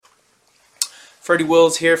Freddie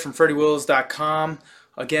Wills here from FreddieWills.com.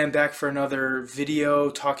 Again, back for another video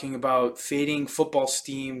talking about fading football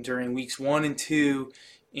steam during weeks 1 and 2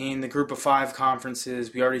 in the Group of 5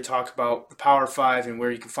 conferences. We already talked about the Power 5 and where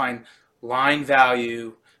you can find line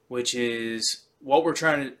value, which is what we're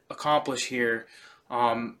trying to accomplish here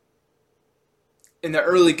in the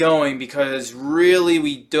early going, because really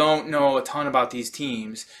we don't know a ton about these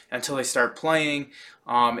teams until they start playing,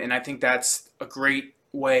 and I think that's a great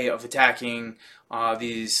way of attacking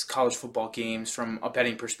these college football games from a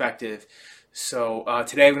betting perspective. So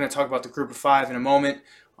today we're going to talk about the Group of 5 in a moment.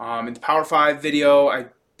 In the Power 5 video, I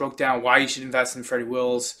broke down why you should invest in Freddie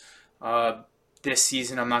Wills this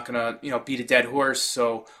season. I'm not going to beat a dead horse,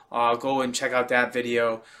 so go and check out that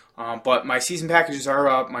video. But my season packages are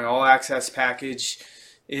up. My all-access package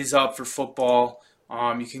is up for football.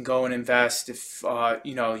 You can go and invest if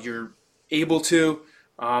you're able to.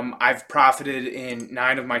 I've profited in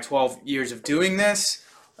 9 of my 12 years of doing this.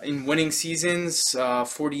 In winning seasons,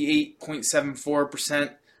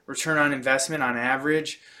 48.74% return on investment on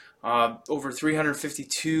average. Over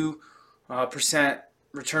 352%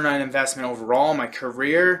 return on investment overall in my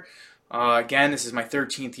career. Again, this is my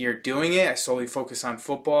 13th year doing it. I solely focus on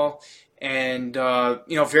football. And,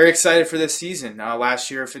 very excited for this season.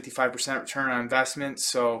 Last year, 55% return on investment.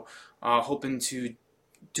 So hoping to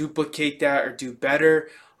duplicate that or do better.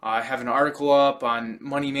 I have an article up on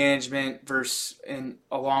money management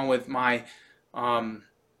along with my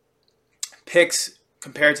picks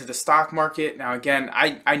compared to the stock market. Now, again,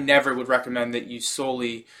 I never would recommend that you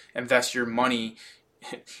solely invest your money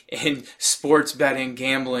in sports betting,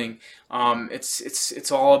 gambling.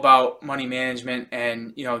 It's all about money management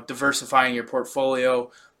and diversifying your portfolio.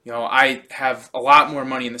 I have a lot more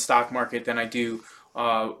money in the stock market than I do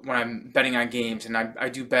when I'm betting on games, and I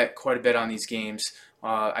do bet quite a bit on these games.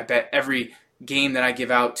 I bet every game that I give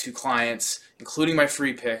out to clients, including my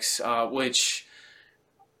free picks, which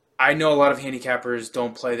I know a lot of handicappers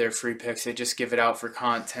don't play their free picks. They just give it out for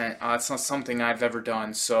content. It's not something I've ever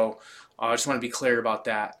done, so I just want to be clear about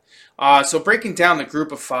that. So breaking down the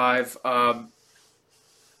Group of 5,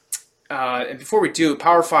 and before we do,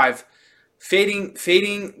 Power 5,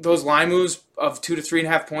 fading those line moves of 2 to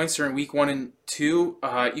 3.5 points during week 1 and 2.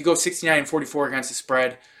 You go 69 and 44 against the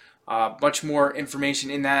spread. Much more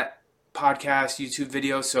information in that podcast, YouTube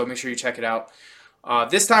video, so make sure you check it out.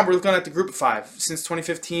 This time we're looking at the Group of 5. Since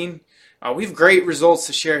 2015, we have great results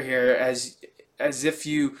to share here, as if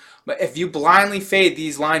you blindly fade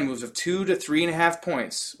these line moves of 2 to 3.5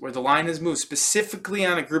 points, where the line has moved specifically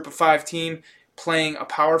on a Group of 5 team playing a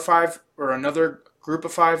Power 5 or another Group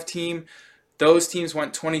of 5 team, those teams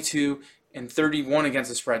went 22 and 31 against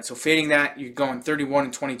the spread. So fading that, you're going 31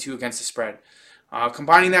 and 22 against the spread.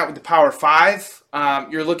 Combining that with the Power 5,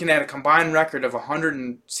 you're looking at a combined record of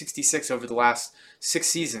 166 over the last 6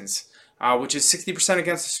 seasons, which is 60%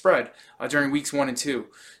 against the spread during weeks 1 and 2.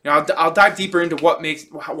 I'll dive deeper into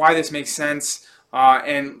why this makes sense,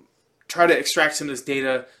 and try to extract some of this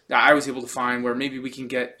data that I was able to find, where maybe we can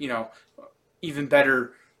get even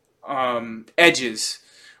better edges.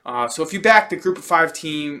 So if you back the Group of 5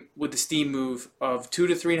 team with the steam move of 2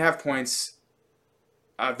 to 3.5 points,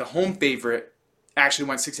 the home favorite actually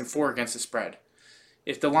went 6 and 4 against the spread.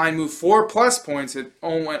 If the line moved 4+ points, it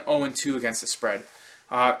only went 0 and 2 against the spread.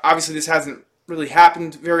 Obviously, this hasn't really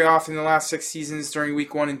happened very often in the last 6 seasons during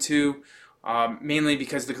week 1 and 2, mainly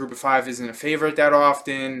because the Group of 5 isn't a favorite that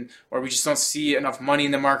often, or we just don't see enough money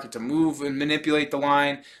in the market to move and manipulate the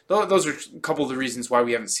line. Those are a couple of the reasons why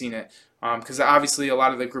we haven't seen it, because obviously a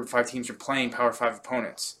lot of the Group of 5 teams are playing Power 5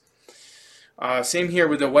 opponents. Same here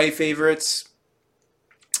with the away favorites.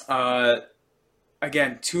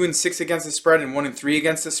 Again, 2 and 6 against the spread and 1 and 3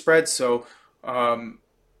 against the spread. So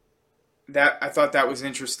that I thought that was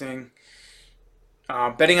interesting.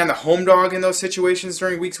 Betting on the home dog in those situations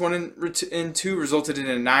during weeks 1 and 2 resulted in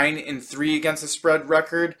a 9 and 3 against the spread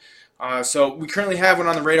record. So we currently have one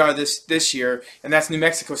on the radar this year, and that's New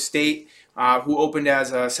Mexico State, who opened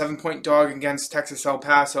as a 7-point dog against Texas El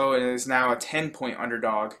Paso and is now a 10-point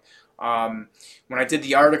underdog. When I did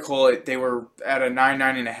the article, they were at a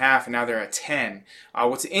 9.5, and now they're at 10.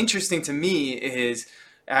 What's interesting to me is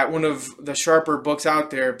at one of the sharper books out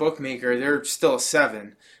there, Bookmaker, they're still a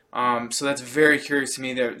 7. So that's very curious to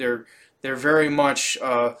me. They're very much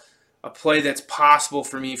a play that's possible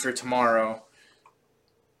for me for tomorrow.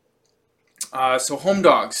 So home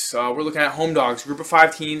dogs. We're looking at home dogs. Group of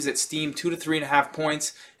 5 teams that steam 2 to 3.5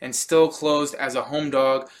 points and still closed as a home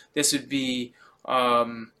dog. This would be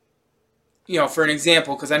for an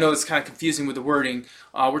example, because I know it's kind of confusing with the wording,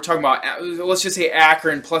 we're talking about, let's just say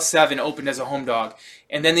Akron +7 opened as a home dog,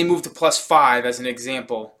 and then they moved to +5 as an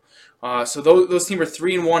example. So those teams are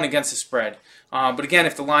 3-1 against the spread. But again,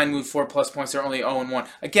 if the line moved 4+ points, they're only 0-1.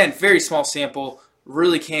 Again, very small sample.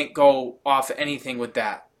 Really can't go off anything with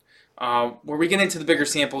that. Where we get into the bigger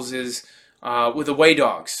samples is with away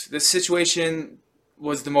dogs. This situation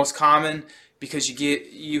was the most common because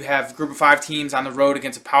you have group of 5 teams on the road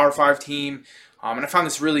against a Power 5 team, and I found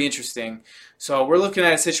this really interesting. So we're looking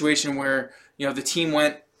at a situation where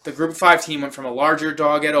the group of 5 team went from a larger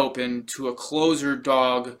dog at open to a closer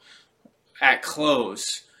dog at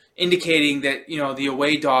close, indicating that the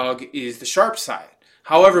away dog is the sharp side.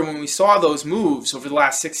 However, when we saw those moves over the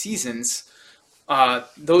last 6 seasons,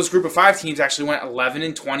 those group of 5 teams actually went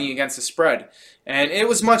 11-20 against the spread. And it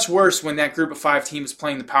was much worse when that group of 5 teams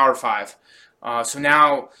playing the Power 5. So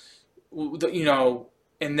now,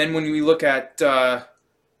 and then when we look at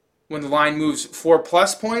when the line moves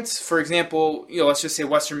 4+ points, for example, let's just say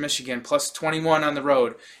Western Michigan plus 21 on the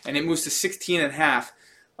road, and it moves to 16.5.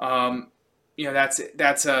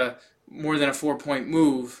 That's a more than a 4-point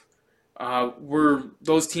move. Where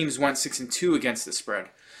those teams went 6-2 against the spread.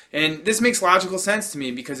 And this makes logical sense to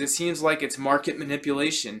me because it seems like it's market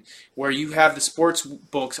manipulation where you have the sports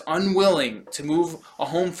books unwilling to move a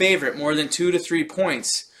home favorite more than 2 to 3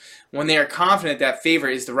 points when they are confident that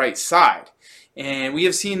favorite is the right side. And we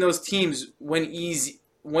have seen those teams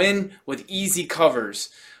win with easy covers,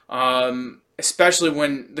 especially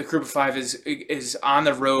when the group of 5 is on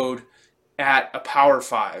the road at a Power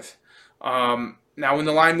 5. Now, when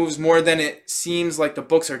the line moves more, then it seems like the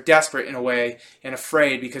books are desperate in a way and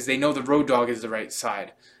afraid because they know the road dog is the right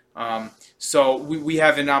side. So we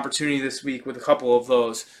have an opportunity this week with a couple of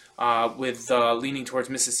those, with leaning towards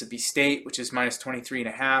Mississippi State, which is minus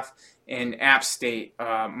 23.5, and App State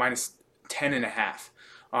minus 10.5.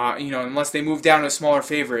 Unless they move down to smaller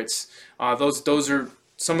favorites, those are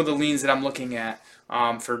some of the leans that I'm looking at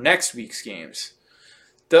for next week's games.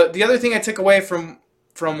 The other thing I took away from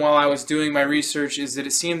while I was doing my research is that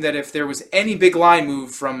it seemed that if there was any big line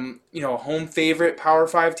move from a home favorite Power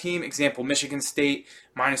 5 team, example Michigan State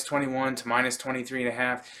minus 21 to minus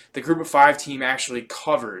 23.5, the group of 5 team actually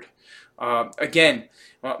covered. Again,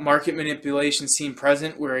 market manipulation seemed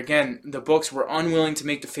present where, again, the books were unwilling to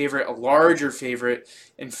make the favorite a larger favorite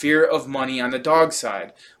in fear of money on the dog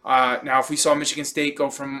side. Now, if we saw Michigan State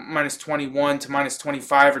go from minus 21 to minus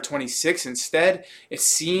 25 or 26 instead, it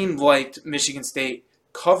seemed like Michigan State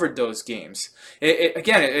covered those games.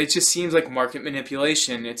 It just seems like market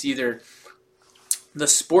manipulation. It's either the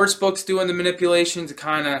sports books doing the manipulation to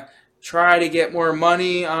kind of try to get more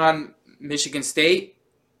money on Michigan State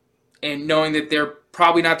and knowing that they're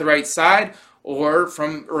probably not the right side, or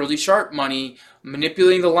from early sharp money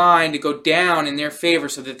manipulating the line to go down in their favor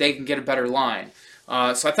so that they can get a better line.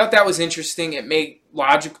 So I thought that was interesting. It made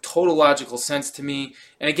total logical sense to me.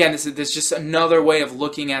 And again, this is just another way of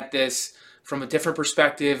looking at this from a different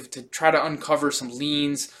perspective to try to uncover some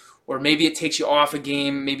leans, or maybe it takes you off a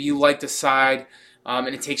game. Maybe you like the side, and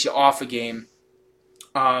it takes you off a game.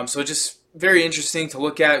 So just very interesting to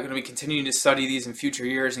look at. We're going to be continuing to study these in future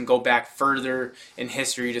years and go back further in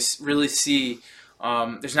history to really see.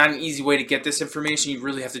 There's not an easy way to get this information. You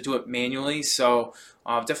really have to do it manually. So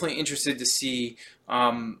definitely interested to see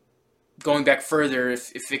going back further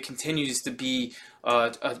if it continues to be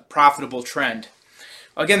a profitable trend.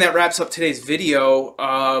 Again, that wraps up today's video.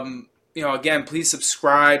 Again, please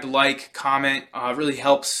subscribe, like, comment. It really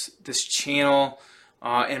helps this channel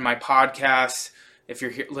and my podcast. If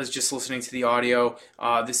you're here, just listening to the audio,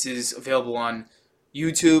 this is available on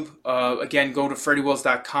YouTube. Again, go to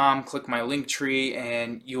FreddieWills.com, click my link tree,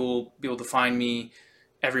 and you'll be able to find me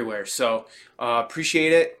everywhere. So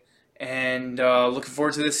appreciate it, and looking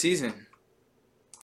forward to this season.